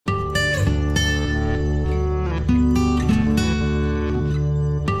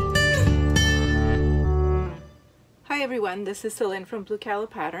everyone, this is Celine from Calla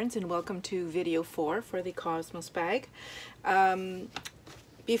Patterns and welcome to video 4 for the Cosmos bag.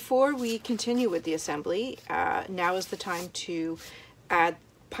 Before we continue with the assembly, now is the time to add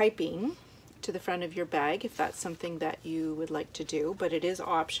piping to the front of your bag if that's something that you would like to do, but it is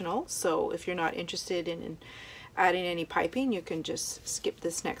optional, so if you're not interested in adding any piping, you can just skip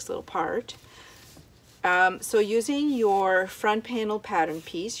this next little part. So using your front panel pattern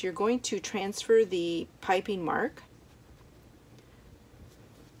piece, you're going to transfer the piping mark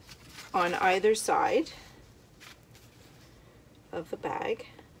on either side of the bag.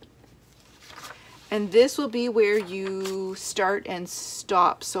 And this will be where you start and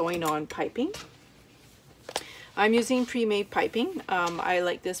stop sewing on piping. I'm using pre-made piping. I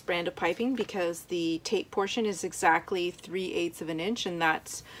like this brand of piping because the tape portion is exactly 3/8 of an inch, and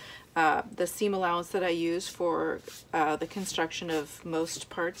that's the seam allowance that I use for the construction of most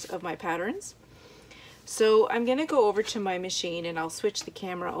parts of my patterns. So I'm going to go over to my machine and I'll switch the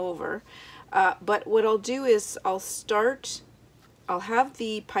camera over. But what I'll do is I'll have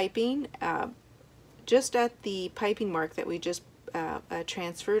the piping just at the piping mark that we just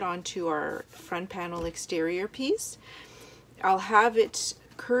transferred onto our front panel exterior piece. I'll have it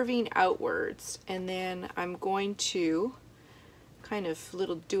curving outwards, and then I'm going to kind of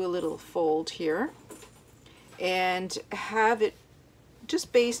do a little fold here and have it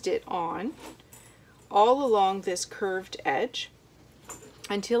just baste it on all along this curved edge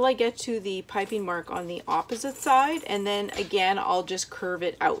until I get to the piping mark on the opposite side, and then again I'll just curve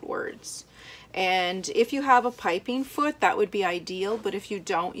it outwards. And if you have a piping foot, that would be ideal, but if you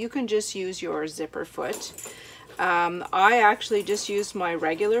don't, you can just use your zipper foot. I actually just use my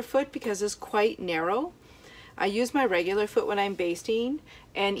regular foot because it's quite narrow. I use my regular foot when I'm basting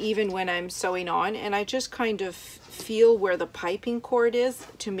and even when I'm sewing on, and I just kind of feel where the piping cord is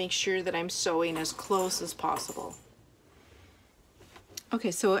to make sure that I'm sewing as close as possible.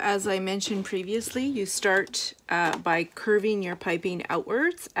 Okay, so as I mentioned previously, you start by curving your piping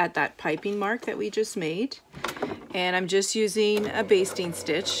outwards at that piping mark that we just made. And I'm just using a basting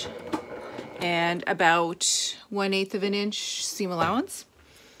stitch and about 1/8 of an inch seam allowance.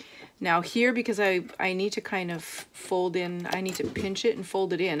 Now here, because I need to kind of fold in, I need to pinch it and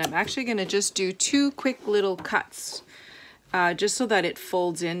fold it in, I'm actually going to just do 2 quick little cuts just so that it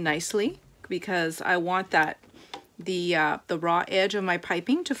folds in nicely, because I want that the raw edge of my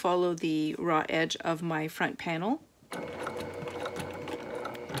piping to follow the raw edge of my front panel.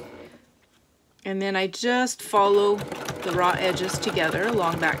 And then I just follow the raw edges together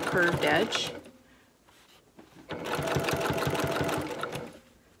along that curved edge.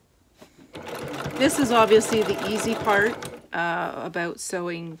 This is obviously the easy part about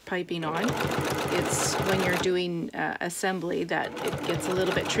sewing piping on. It's when you're doing assembly that it gets a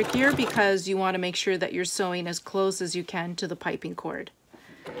little bit trickier, because you want to make sure that you're sewing as close as you can to the piping cord.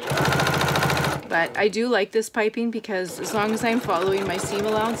 But I do like this piping because as long as I'm following my seam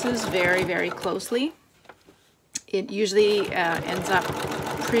allowances very, very closely, it usually ends up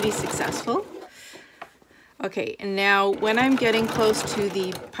pretty successful. Okay, and now when I'm getting close to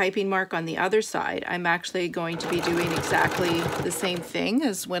the piping mark on the other side, I'm actually going to be doing exactly the same thing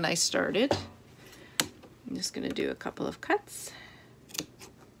as when I started. I'm just going to do a couple of cuts.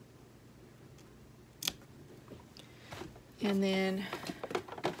 And then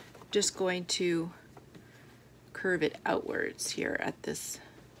just going to curve it outwards here at this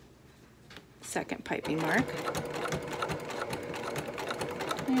second piping mark.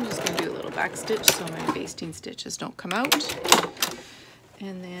 I'm just going to do a little back stitch so my basting stitches don't come out.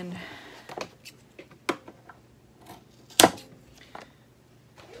 And then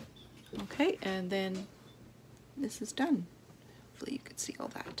okay, and then this is done. Hopefully you can see all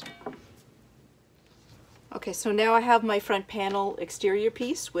that. Okay, so now I have my front panel exterior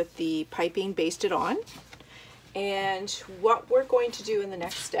piece with the piping basted on. And what we're going to do in the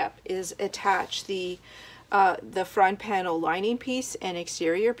next step is attach the front panel lining piece and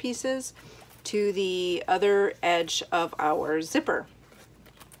exterior pieces to the other edge of our zipper.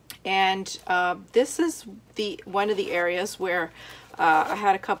 And this is one of the areas where I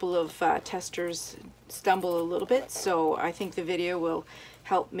had a couple of testers stumble a little bit, so I think the video will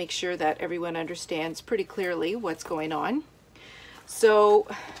help make sure that everyone understands pretty clearly what's going on. So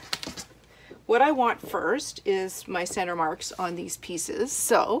what I want first is my center marks on these pieces.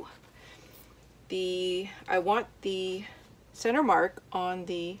 So I want the center mark on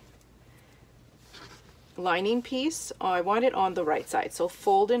the lining piece. I want it on the right side. So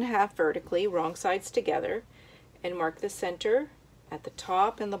fold in half vertically, wrong sides together, and mark the center at the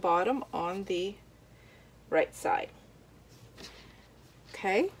top and the bottom on the right side.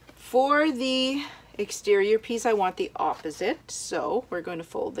 Okay, for the exterior piece, I want the opposite. So we're going to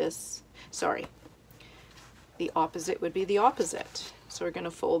fold this, sorry, the opposite would be the opposite. So we're going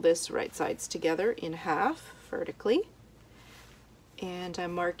to fold this right sides together in half vertically. And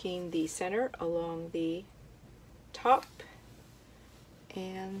I'm marking the center along the top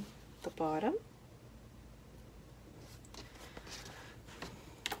and the bottom.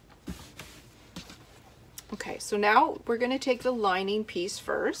 Okay, so now we're going to take the lining piece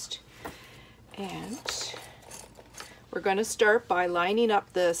first, and we're going to start by lining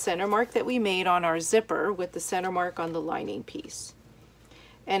up the center mark that we made on our zipper with the center mark on the lining piece.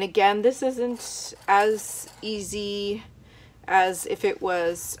 And again, this isn't as easy as if it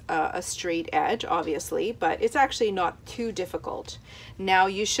was a straight edge, obviously, but it's actually not too difficult. Now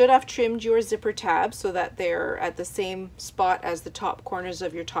you should have trimmed your zipper tabs so that they're at the same spot as the top corners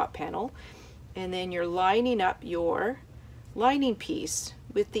of your top panel. And then you're lining up your lining piece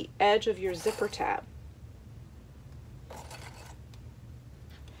with the edge of your zipper tab.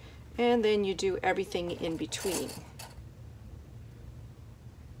 And then you do everything in between.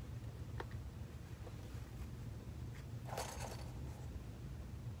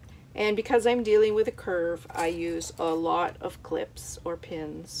 And because I'm dealing with a curve, I use a lot of clips or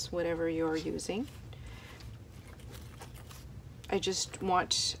pins, whatever you're using. I just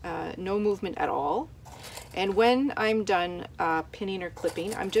want no movement at all. And when I'm done pinning or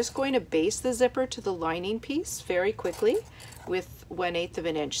clipping, I'm just going to base the zipper to the lining piece very quickly with 1/8 of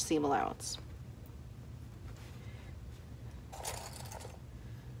an inch seam allowance.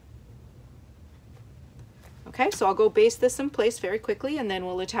 Okay, so I'll go base this in place very quickly, and then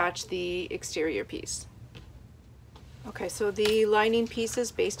we'll attach the exterior piece. Okay, so the lining piece is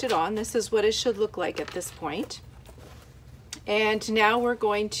basted on. This is what it should look like at this point. And now we're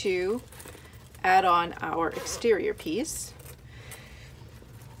going to add on our exterior piece.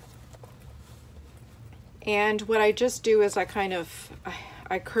 And what I just do is I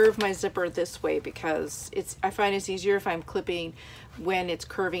curve my zipper this way because I find it's easier if I'm clipping when it's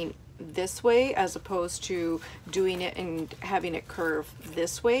curving this way as opposed to doing it and having it curve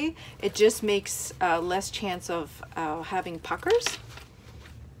this way. It just makes less chance of having puckers.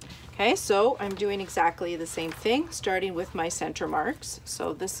 Okay, so I'm doing exactly the same thing, starting with my center marks.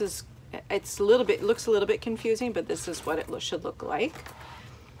 So this is, looks a little bit confusing, but this is what it should look like.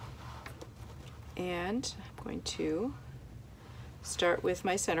 And I'm going to start with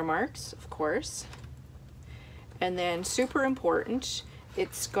my center marks, of course. And then super important,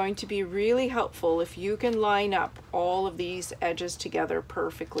 it's going to be really helpful if you can line up all of these edges together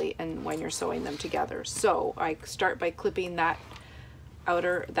perfectly and when you're sewing them together. So I start by clipping that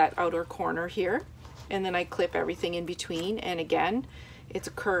outer corner here, and then I clip everything in between. And again, it's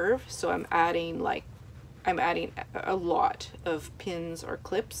a curve, so I'm adding a lot of pins or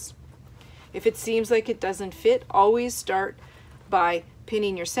clips. If it seems like it doesn't fit, always start by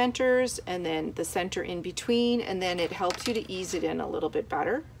pinning your centers and then the center in between, and then it helps you to ease it in a little bit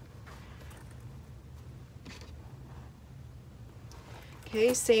better.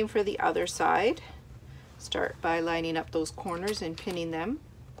 Okay, same for the other side. Start by lining up those corners and pinning them,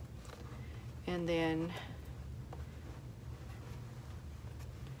 and then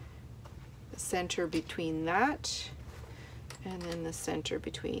the center between that, and then the center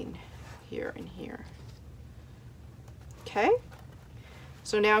between here and here. Okay,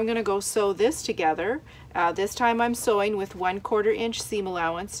 so now I'm going to go sew this together. This time I'm sewing with 1/4 inch seam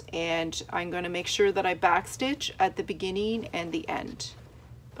allowance, and I'm going to make sure that I backstitch at the beginning and the end.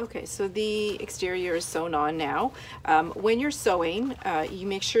 Okay, so the exterior is sewn on now. When you're sewing, you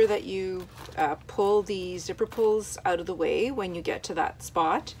make sure that you pull the zipper pulls out of the way when you get to that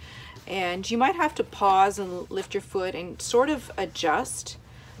spot. And you might have to pause and lift your foot and sort of adjust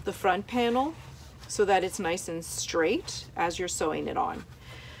the front panel so that it's nice and straight as you're sewing it on.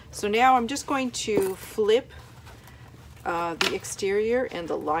 So now I'm just going to flip the exterior and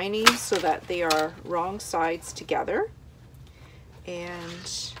the lining so that they are wrong sides together.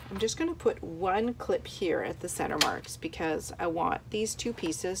 And I'm just going to put one clip here at the center marks because I want these two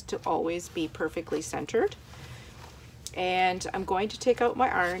pieces to always be perfectly centered. And I'm going to take out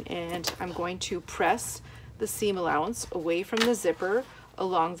my iron, and I'm going to press the seam allowance away from the zipper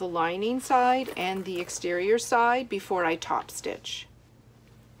along the lining side and the exterior side before I top stitch.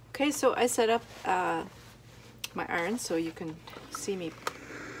 Okay, so I set up my iron so you can see me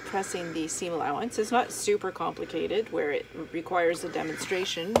pressing the seam allowance. It's not super complicated where it requires a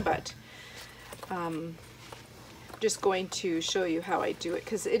demonstration, but just going to show you how I do it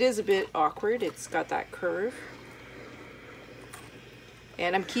because it is a bit awkward. It's got that curve.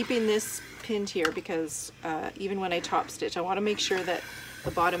 And I'm keeping this pinned here because even when I top stitch, I want to make sure that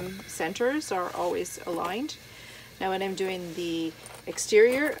the bottom centers are always aligned. Now when I'm doing the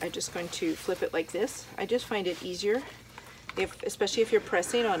exterior, I'm just going to flip it like this. I just find it easier, especially if you're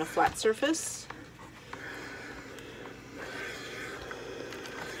pressing on a flat surface.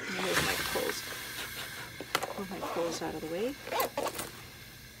 Move my poles out of the way.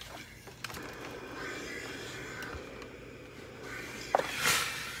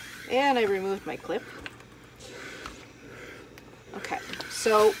 And I removed my clip. Okay,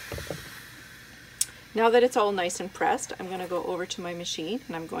 so now that it's all nice and pressed, I'm going to go over to my machine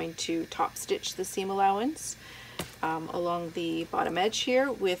and I'm going to top stitch the seam allowance along the bottom edge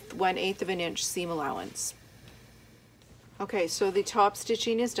here with 1/8 of an inch seam allowance. Okay, so the top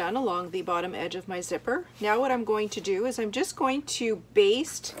stitching is done along the bottom edge of my zipper. Now what I'm going to do is I'm just going to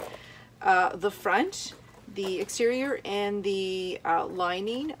baste the front, the exterior, and the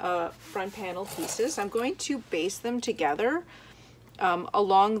lining front panel pieces. I'm going to baste them together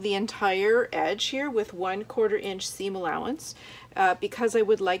along the entire edge here with 1/4 inch seam allowance because I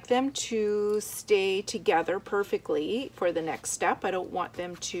would like them to stay together perfectly for the next step. I don't want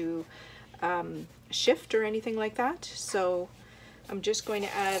them to shift or anything like that. So I'm just going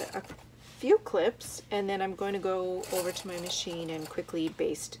to add a few clips and then I'm going to go over to my machine and quickly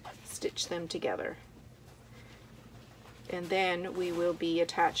baste stitch them together. And then we will be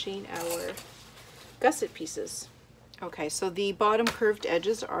attaching our gusset pieces. Okay, so the bottom curved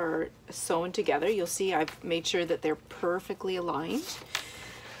edges are sewn together. You'll see I've made sure that they're perfectly aligned.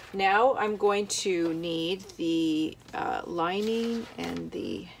 Now I'm going to need the lining and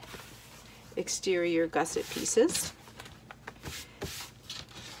the exterior gusset pieces.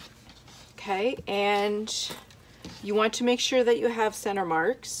 Okay, and you want to make sure that you have center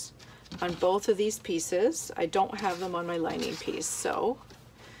marks on both of these pieces. I don't have them on my lining piece, so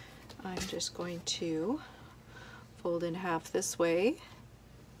I'm just going to fold in half this way,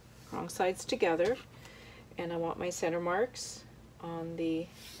 wrong sides together, and I want my center marks on the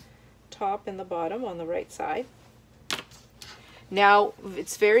top and the bottom on the right side. Now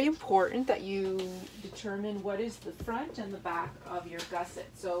it's very important that you determine what is the front and the back of your gusset.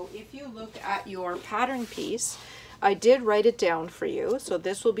 So if you look at your pattern piece, I did write it down for you. So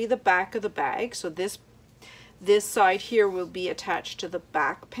this will be the back of the bag. So this side here will be attached to the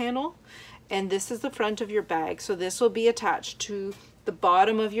back panel, and this is the front of your bag. So this will be attached to the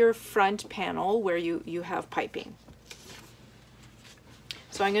bottom of your front panel where you have piping.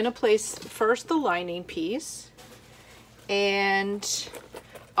 So I'm going to place first the lining piece, and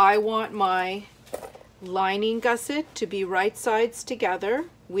I want my lining gusset to be right sides together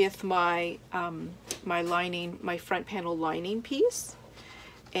with my my front panel lining piece.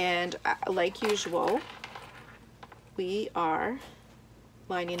 And like usual, we are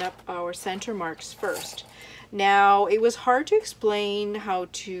lining up our center marks first. Now it was hard to explain how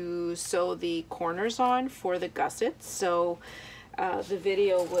to sew the corners on for the gussets, so the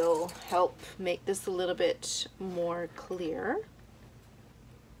video will help make this a little bit more clear.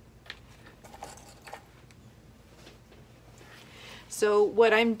 So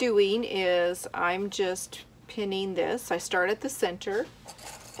what I'm doing is I'm just pinning this. I start at the center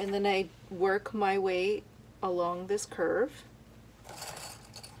and then I work my way along this curve.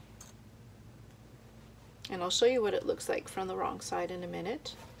 And I'll show you what it looks like from the wrong side in a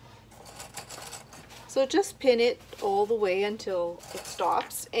minute. So just pin it all the way until it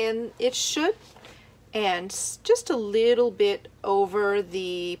stops, and it should end just a little bit over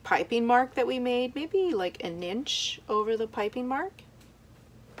the piping mark that we made, maybe like an inch over the piping mark.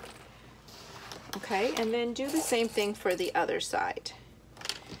 Okay, and then do the same thing for the other side.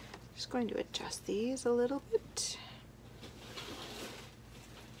 Just going to adjust these a little bit.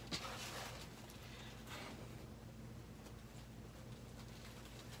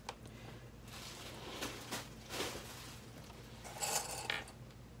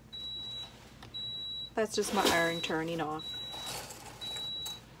 That's just my iron turning off.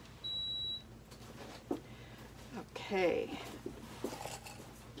 Okay.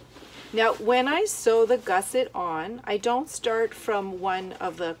 Now when I sew the gusset on, I don't start from one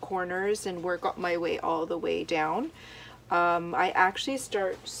of the corners and work up my way all the way down. I actually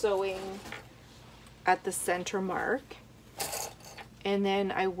start sewing at the center mark, and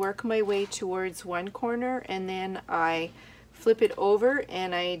then I work my way towards one corner, and then I flip it over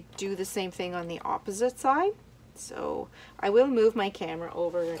and I do the same thing on the opposite side. So I will move my camera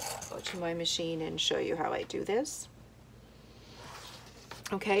over to my machine and show you how I do this.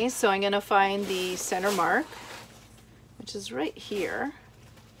 Okay, so I'm going to find the center mark, which is right here,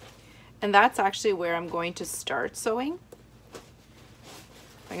 and that's actually where I'm going to start sewing.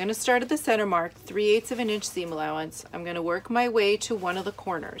 I'm going to start at the center mark, 3/8 of an inch seam allowance. I'm going to work my way to one of the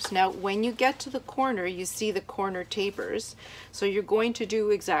corners. Now when you get to the corner, you see the corner tapers, so you're going to do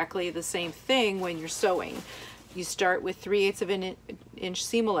exactly the same thing when you're sewing. You start with 3/8 of an inch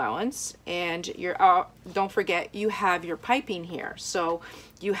seam allowance, and you're don't forget you have your piping here, so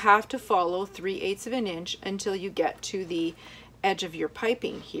you have to follow 3/8 of an inch until you get to the edge of your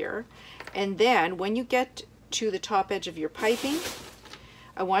piping here. And then when you get to the top edge of your piping,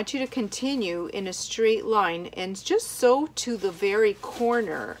 I want you to continue in a straight line and just sew to the very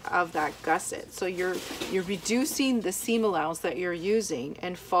corner of that gusset. So you're reducing the seam allowance that you're using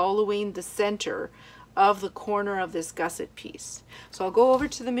and following the center of the corner of this gusset piece. So I'll go over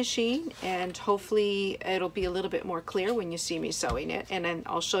to the machine and hopefully it'll be a little bit more clear when you see me sewing it, and then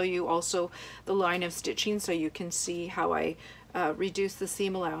I'll show you also the line of stitching so you can see how I reduce the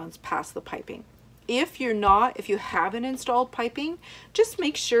seam allowance past the piping. If you haven't installed piping, just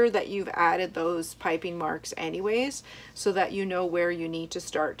make sure that you've added those piping marks anyways, so that you know where you need to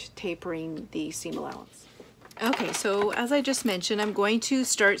start tapering the seam allowance. Okay, so as I just mentioned, I'm going to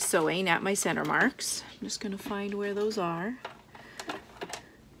start sewing at my center marks. I'm just going to find where those are.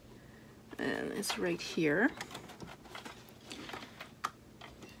 And it's right here.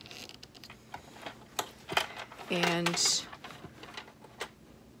 And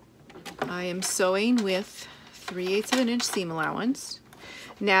I am sewing with 3/8 of an inch seam allowance.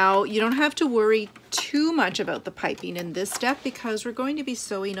 Now you don't have to worry too much about the piping in this step because we're going to be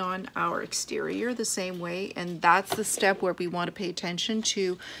sewing on our exterior the same way, and that's the step where we want to pay attention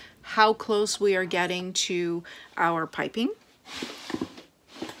to how close we are getting to our piping.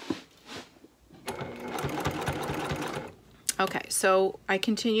 Okay, so I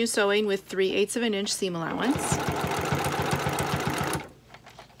continue sewing with 3/8 of an inch seam allowance.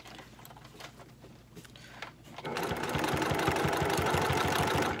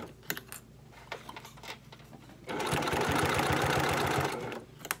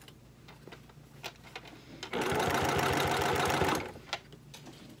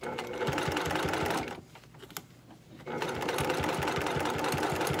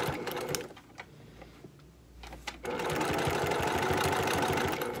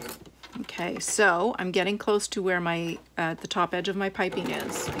 Okay, so I'm getting close to where my the top edge of my piping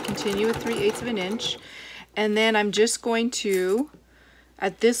is. I continue with 3/8 of an inch, and then I'm just going to,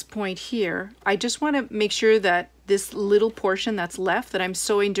 at this point here, I just want to make sure that this little portion that's left, that I'm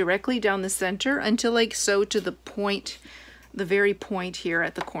sewing directly down the center until I sew to the point, the very point here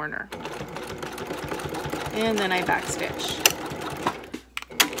at the corner. And then I backstitch.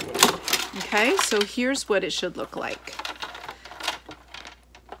 Okay, so here's what it should look like.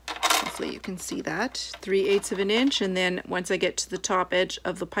 You can see that 3/8 of an inch, and then once I get to the top edge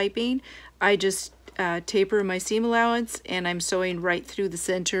of the piping, I just taper my seam allowance and I'm sewing right through the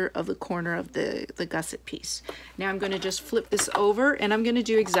center of the corner of the gusset piece. Now I'm going to just flip this over and I'm going to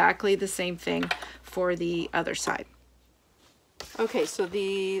do exactly the same thing for the other side. Okay, so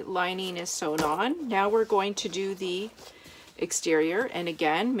the lining is sewn on. Now we're going to do the exterior, and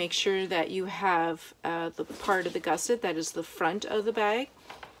again make sure that you have the part of the gusset that is the front of the bag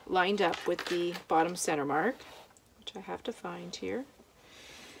lined up with the bottom center mark, which I have to find here.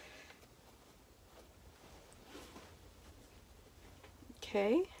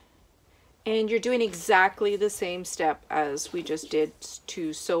 Okay, and you're doing exactly the same step as we just did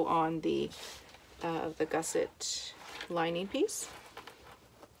to sew on the gusset lining piece.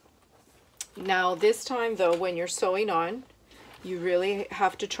 Now this time though, when you're sewing on, you really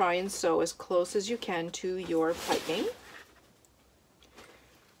have to try and sew as close as you can to your piping.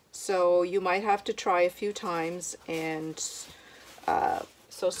 So you might have to try a few times, and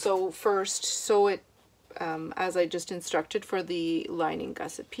so first sew it as I just instructed for the lining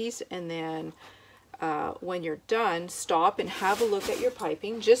gusset piece, and then when you're done, stop and have a look at your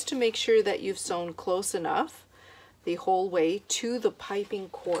piping just to make sure that you've sewn close enough the whole way to the piping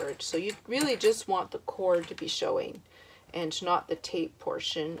cord. So you really just want the cord to be showing and not the tape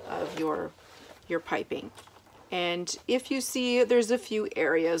portion of your piping. And if you see there's a few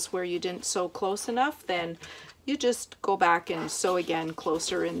areas where you didn't sew close enough, then you just go back and sew again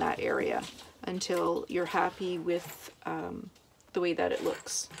closer in that area until you're happy with the way that it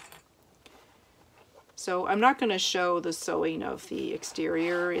looks. So I'm not going to show the sewing of the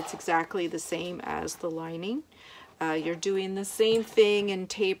exterior. It's exactly the same as the lining. You're doing the same thing and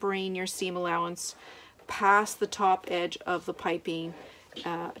tapering your seam allowance past the top edge of the piping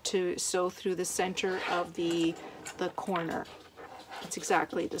to sew through the center of the corner. It's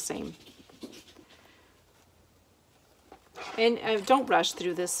exactly the same. And don't rush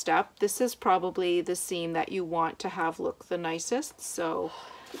through this step. This is probably the seam that you want to have look the nicest, so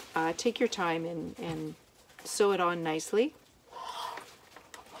take your time and sew it on nicely.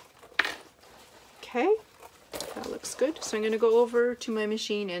 Okay, that looks good. So I'm going to go over to my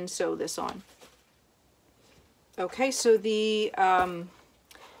machine and sew this on. Okay, so the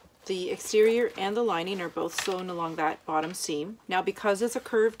exterior and the lining are both sewn along that bottom seam. Now, because it's a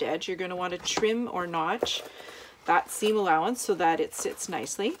curved edge, you're going to want to trim or notch that seam allowance so that it sits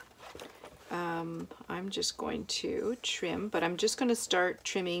nicely. I'm just going to trim, but I'm just going to start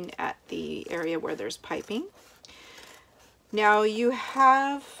trimming at the area where there's piping. Now you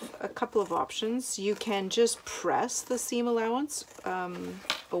have a couple of options. You can just press the seam allowance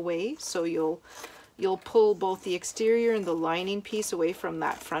away, so you'll pull both the exterior and the lining piece away from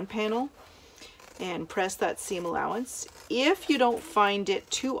that front panel and press that seam allowance. If you don't find it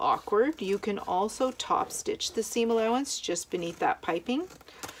too awkward, you can also top stitch the seam allowance just beneath that piping.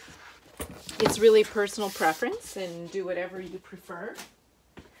 It's really personal preference, and do whatever you prefer.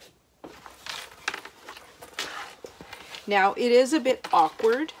 Now, it is a bit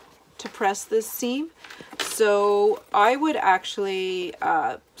awkward to press this seam, so I would actually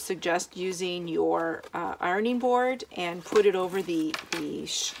suggest using your ironing board and put it over the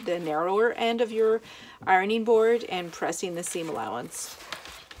narrower end of your ironing board and pressing the seam allowance.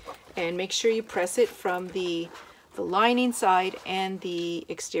 And make sure you press it from the lining side and the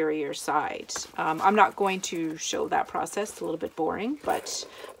exterior side. I'm not going to show that process, it's a little bit boring, but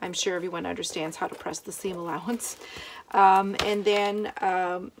I'm sure everyone understands how to press the seam allowance. And then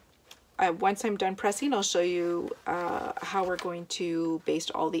once I'm done pressing, I'll show you how we're going to baste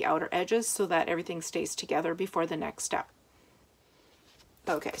all the outer edges so that everything stays together before the next step.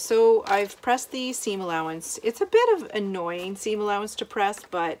 Okay, so I've pressed the seam allowance. It's a bit of annoying seam allowance to press,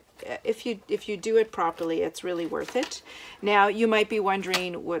 but if you do it properly, it's really worth it. Now, you might be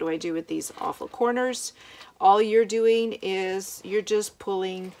wondering, what do I do with these awful corners? All you're doing is you're just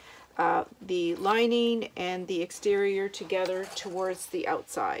pulling the lining and the exterior together towards the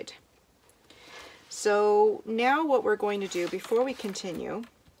outside. So now what we're going to do before we continue,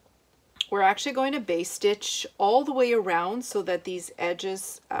 we're actually going to baste stitch all the way around so that these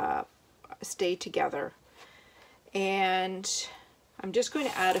edges stay together. And I'm just going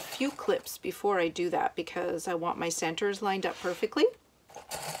to add a few clips before I do that because I want my centers lined up perfectly.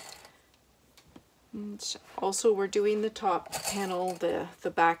 And also, we're doing the top panel, the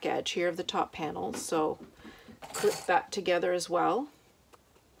back edge here of the top panel, so clip that together as well.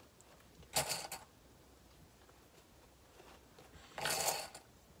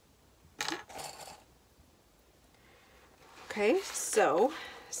 Okay, so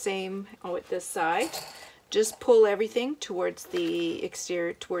same with this side. Just pull everything towards the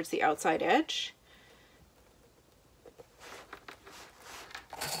exterior, towards the outside edge.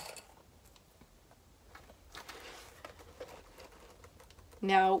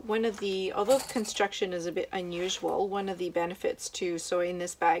 Now, although construction is a bit unusual, one of the benefits to sewing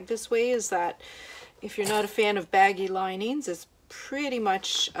this bag this way is that if you're not a fan of baggy linings, it's pretty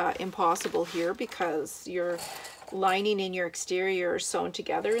much impossible here because your lining and your exterior are sewn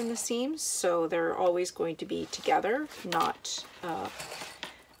together in the seams, so they're always going to be together, not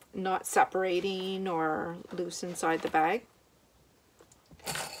separating or loose inside the bag.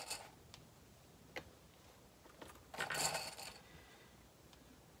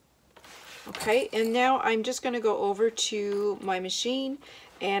 Okay, and now I'm just going to go over to my machine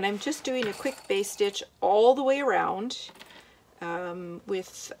and I'm just doing a quick baste stitch all the way around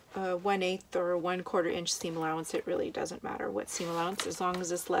with 1/8 or 1/4 inch seam allowance. It really doesn't matter what seam allowance as long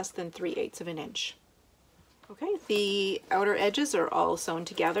as it's less than 3/8 of an inch. Okay, the outer edges are all sewn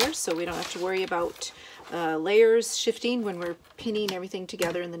together, so we don't have to worry about layers shifting when we're pinning everything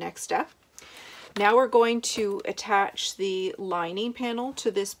together in the next step. Now we're going to attach the lining panel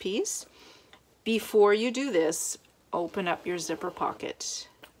to this piece. Before you do this, open up your zipper pocket.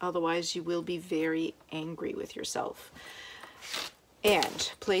 Otherwise, you will be very angry with yourself.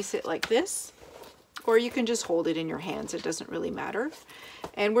 And place it like this, or you can just hold it in your hands. It doesn't really matter.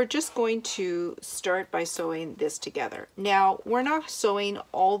 And we're just going to start by sewing this together. Now, we're not sewing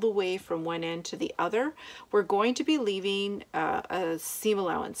all the way from one end to the other. We're going to be leaving a seam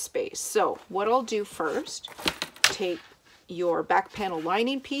allowance space. So what I'll do first, take your back panel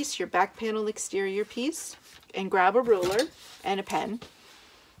lining piece, your back panel exterior piece, and grab a ruler and a pen.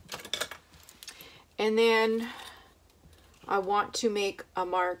 And then I want to make a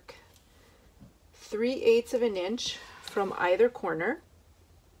mark 3/8 of an inch from either corner.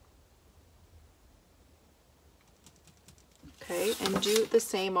 Okay, and do the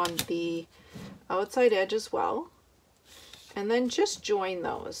same on the outside edge as well. And then just join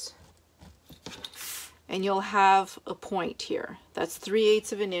those. and you'll have a point here. That's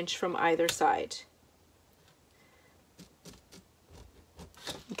 3/8 of an inch from either side.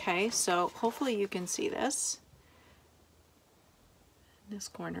 Okay, so hopefully you can see this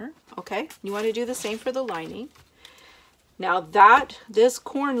corner. Okay, you want to do the same for the lining. Now this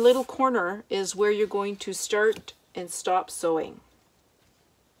little corner is where you're going to start and stop sewing.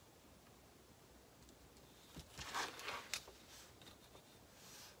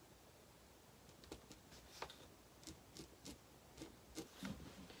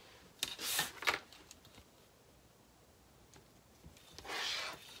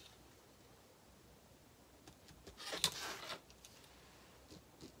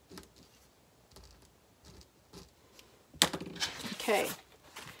 Okay,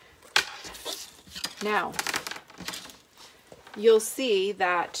 now you'll see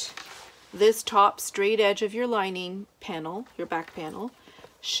that this top straight edge of your lining panel, your back panel,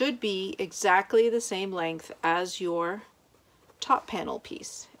 should be exactly the same length as your top panel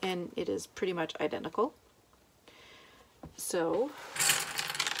piece, and it is pretty much identical. So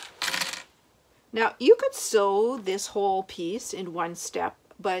now you could sew this whole piece in one step,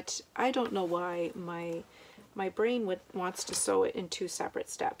 but I don't know why my brain wants to sew it in 2 separate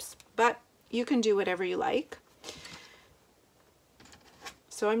steps, but you can do whatever you like.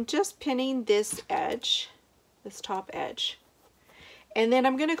 So I'm just pinning this edge, this top edge, and then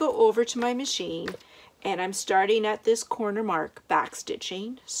I'm going to go over to my machine, and I'm starting at this corner mark, back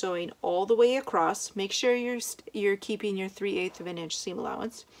stitching, sewing all the way across. Make sure you're keeping your 3/8 of an inch seam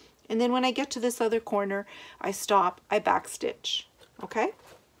allowance, and then when I get to this other corner, I stop, I back stitch, okay,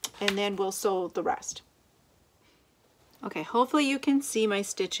 and then we'll sew the rest. Okay, hopefully you can see my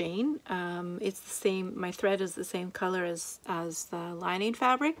stitching. It's the same, my thread is the same color as the lining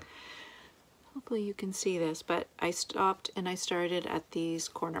fabric. Hopefully you can see this, but I stopped and I started at these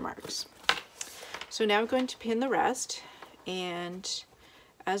corner marks. So now I'm going to pin the rest, and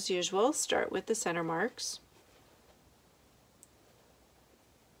as usual, start with the center marks.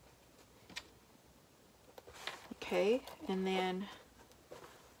 Okay, and then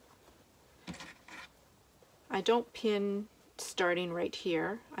I don't pin starting right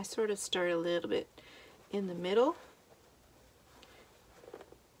here. I sort of start a little bit in the middle.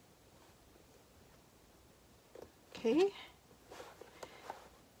 Okay.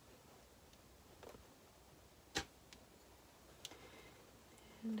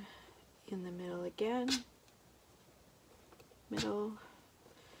 And in the middle again. Middle,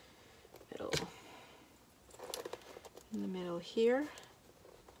 middle. In the middle here.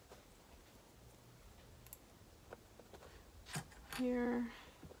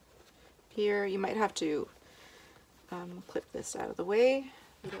 Here, you might have to clip this out of the way.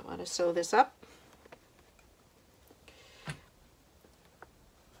 You don't want to sew this up.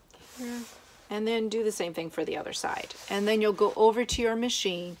 Here. And then do the same thing for the other side. And then you'll go over to your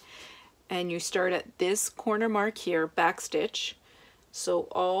machine and you start at this corner mark here, back stitch. So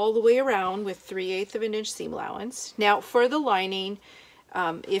all the way around with 3/8 of an inch seam allowance. Now for the lining,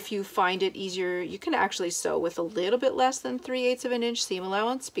 if you find it easier, you can actually sew with a little bit less than 3/8 of an inch seam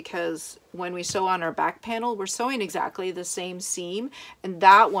allowance, because when we sew on our back panel, we're sewing exactly the same seam, and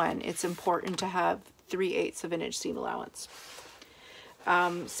that one, it's important to have 3/8 of an inch seam allowance.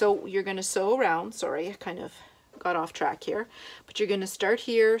 So you're going to sew around, sorry, I kind of got off track here, but you're going to start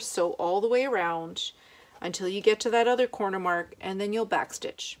here, sew all the way around until you get to that other corner mark, and then you'll back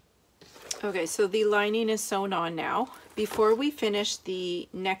stitch. Okay, so the lining is sewn on now. Before we finish the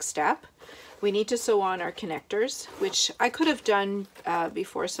next step, we need to sew on our connectors, which I could have done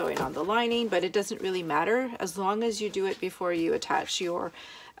before sewing on the lining, but it doesn't really matter as long as you do it before you attach your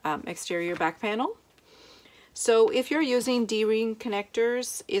exterior back panel. So if you're using D-ring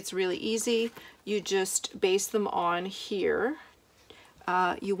connectors, it's really easy. You just base them on here.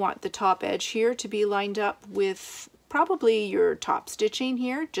 You want the top edge here to be lined up with probably your top stitching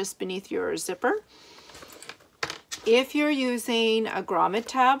here, just beneath your zipper. If you're using a grommet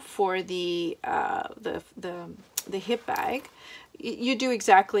tab for the hip bag, you do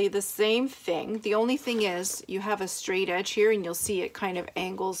exactly the same thing. The only thing is you have a straight edge here, and you'll see it kind of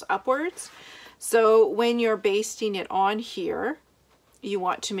angles upwards. So when you're basting it on here, you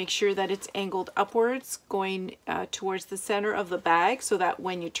want to make sure that it's angled upwards, going towards the center of the bag, so that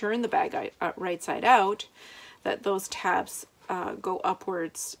when you turn the bag right side out, that those tabs go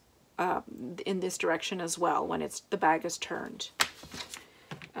upwards in this direction as well when the bag is turned.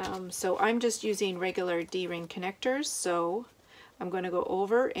 So I'm just using regular D-ring connectors, so I'm going to go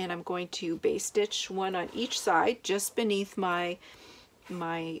over and I'm going to base stitch one on each side just beneath my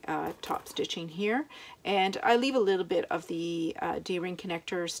my top stitching here, and I leave a little bit of the D-ring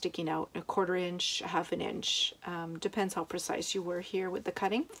connector sticking out, a 1/4 inch, 1/2 inch, depends how precise you were here with the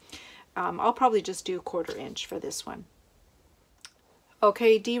cutting. I'll probably just do 1/4 inch for this one.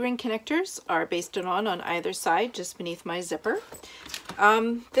 Okay, D-ring connectors are basted on either side, just beneath my zipper.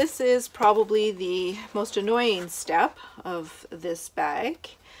 This is probably the most annoying step of this bag.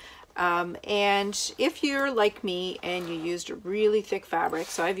 And if you're like me and you used a really thick fabric,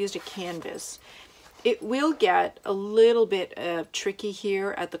 so I've used a canvas, it will get a little bit tricky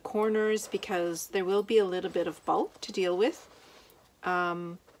here at the corners because there will be a little bit of bulk to deal with.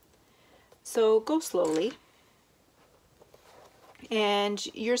 So go slowly. And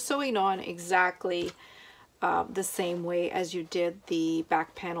you're sewing on exactly the same way as you did the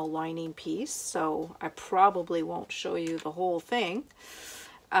back panel lining piece, so I probably won't show you the whole thing.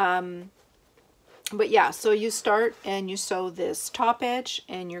 But yeah, so you start and you sew this top edge,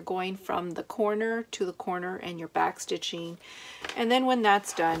 and you're going from the corner to the corner and you're back stitching. And then when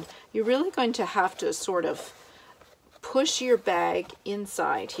that's done, you're really going to have to sort of push your bag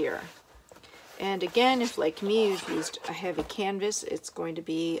inside here. And again, if like me, you've used a heavy canvas, it's going to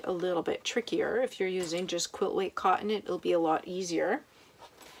be a little bit trickier. If you're using just quilt weight cotton, it'll be a lot easier.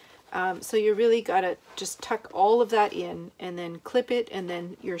 So you really got to just tuck all of that in and then clip it, and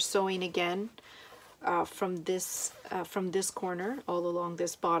then you're sewing again from this corner all along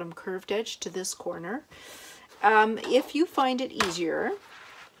this bottom curved edge to this corner. If you find it easier,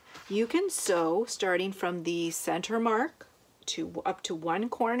 you can sew starting from the center mark to up to one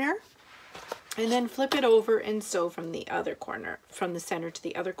corner, and then flip it over and sew from the other corner, from the center to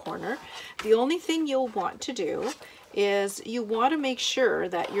the other corner. The only thing you'll want to do is you want to make sure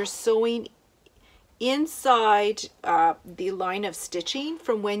that you're sewing inside the line of stitching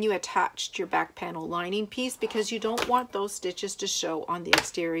from when you attached your back panel lining piece, because you don't want those stitches to show on the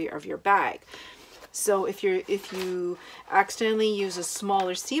exterior of your bag. So if you accidentally use a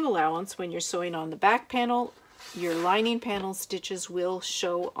smaller seam allowance when you're sewing on the back panel, your lining panel stitches will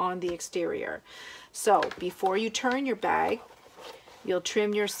show on the exterior. So before you turn your bag, you'll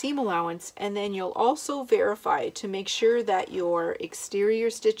trim your seam allowance, and then you'll also verify to make sure that your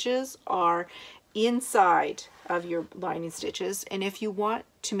exterior stitches are inside of your lining stitches. And if you want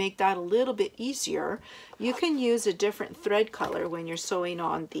to make that a little bit easier, you can use a different thread color when you're sewing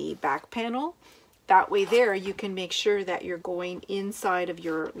on the back panel. That way there you can make sure that you're going inside of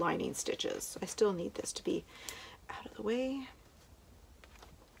your lining stitches. I still need this to be out of the way.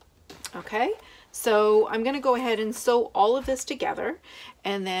 Okay, so I'm going to go ahead and sew all of this together,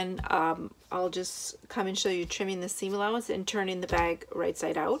 and then I'll just come and show you trimming the seam allowance and turning the bag right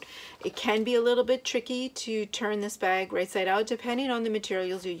side out. It can be a little bit tricky to turn this bag right side out depending on the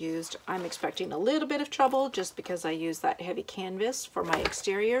materials you used. I'm expecting a little bit of trouble just because I use that heavy canvas for my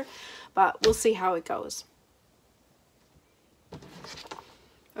exterior, but we'll see how it goes.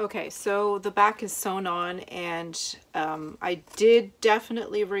 Okay, so the back is sewn on, and I did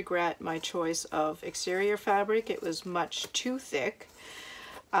definitely regret my choice of exterior fabric. It was much too thick,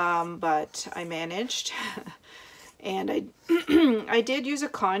 but I managed. And I did use a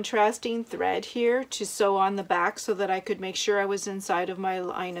contrasting thread here to sew on the back so that I could make sure I was inside of my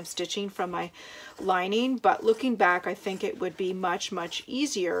line of stitching from my lining. But looking back, I think it would be much, much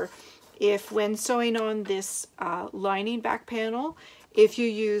easier if when sewing on this lining back panel, if you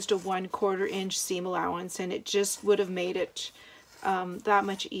used a 1/4 inch seam allowance, and it just would have made it that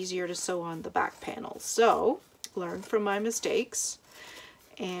much easier to sew on the back panel. So learn from my mistakes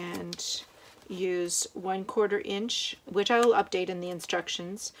and use 1/4 inch, which I will update in the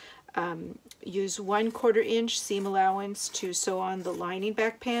instructions. Use 1/4 inch seam allowance to sew on the lining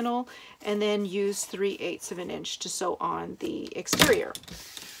back panel, and then use 3/8 of an inch to sew on the exterior.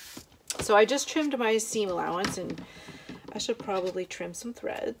 So I just trimmed my seam allowance, and I should probably trim some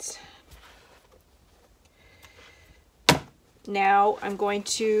threads. Now I'm going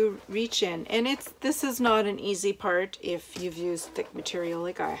to reach in, and this is not an easy part if you've used thick material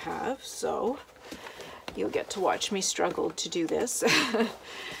like I have, so you'll get to watch me struggle to do this.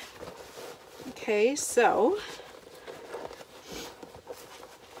 Okay, so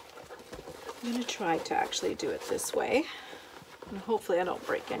I'm going to try to actually do it this way, and hopefully I don't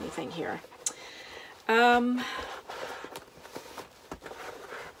break anything here.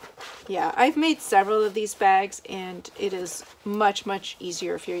 Yeah, I've made several of these bags, and it is much, much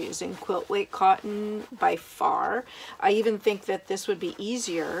easier if you're using quilt weight cotton by far. I even think that this would be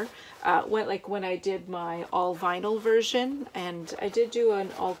easier when I did my all vinyl version, and I did do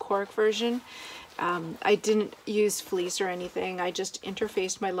an all cork version. I didn't use fleece or anything. I just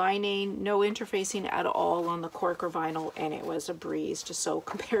interfaced my lining, no interfacing at all on the cork or vinyl, and it was a breeze to sew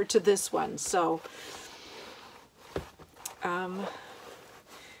compared to this one. So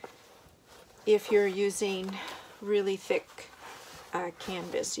if you're using really thick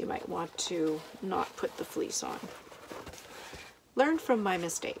canvas, you might want to not put the fleece on. Learn from my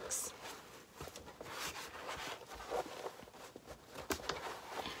mistakes.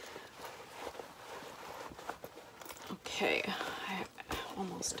 Okay, I'm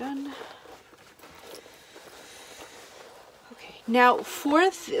almost done. Okay, now for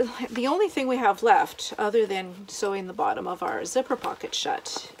the only thing we have left, other than sewing the bottom of our zipper pocket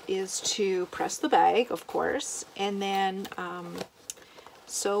shut, is to press the bag, of course, and then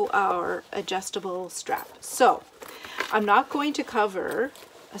sew our adjustable strap. So I'm not going to cover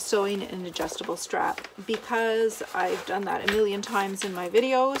sewing an adjustable strap because I've done that a million times in my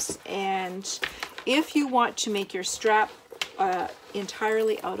videos, and if you want to make your strap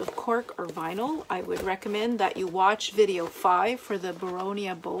entirely out of cork or vinyl, I would recommend that you watch video 5 for the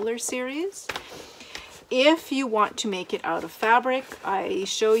Baronia Bowler series. If you want to make it out of fabric, I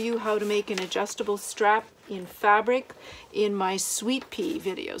show you how to make an adjustable strap in fabric in my Sweet Pea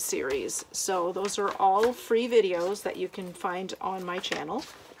video series. So those are all free videos that you can find on my channel.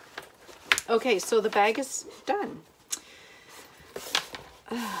 Okay, so the bag is done.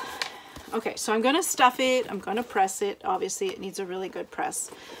 Okay, so I'm going to stuff it, I'm going to press it. Obviously, it needs a really good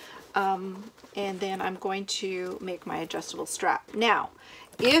press. And then I'm going to make my adjustable strap. Now,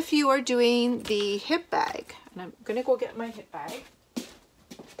 if you are doing the hip bag, and I'm going to go get my hip bag.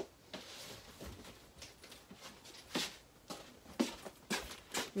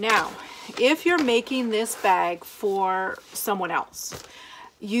 Now, if you're making this bag for someone else,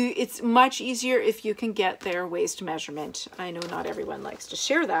 it's much easier if you can get their waist measurement. I know not everyone likes to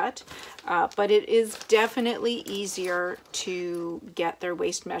share that, but it is definitely easier to get their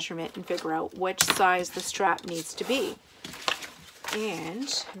waist measurement and figure out which size the strap needs to be.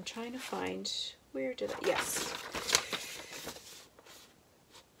 And I'm trying to find, where did I, yes.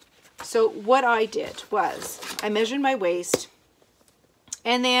 So what I did was I measured my waist,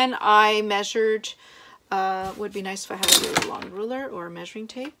 and then I measured, would be nice if I had a really long ruler or a measuring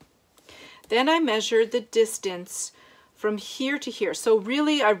tape. Then I measured the distance from here to here. So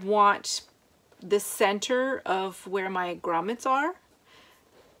really I want the center of where my grommets are.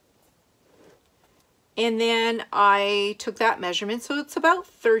 And then I took that measurement, so it's about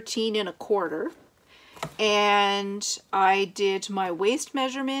 13 1/4. And I did my waist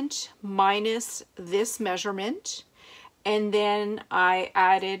measurement minus this measurement. And then I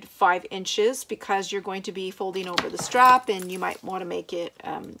added 5 inches because you're going to be folding over the strap and you might want to make it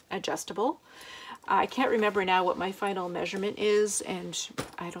adjustable. I can't remember now what my final measurement is, and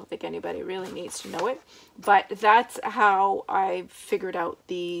I don't think anybody really needs to know it, but that's how I figured out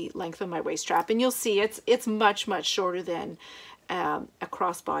the length of my waist strap. And you'll see it's much shorter than a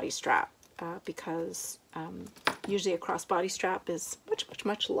crossbody strap because usually a crossbody strap is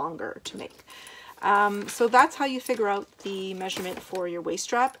much longer to make. So that's how you figure out the measurement for your waist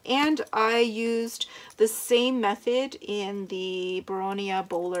strap. And I used the same method in the Baronia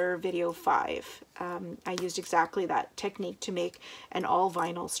Bowler video 5. I used exactly that technique to make an all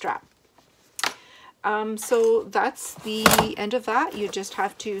vinyl strap. So that's the end of that. You just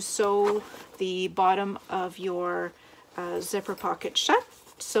have to sew the bottom of your zipper pocket shut,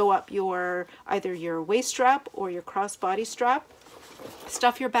 sew up either your waist strap or your crossbody strap,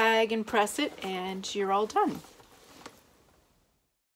 stuff your bag and press it, and you're all done.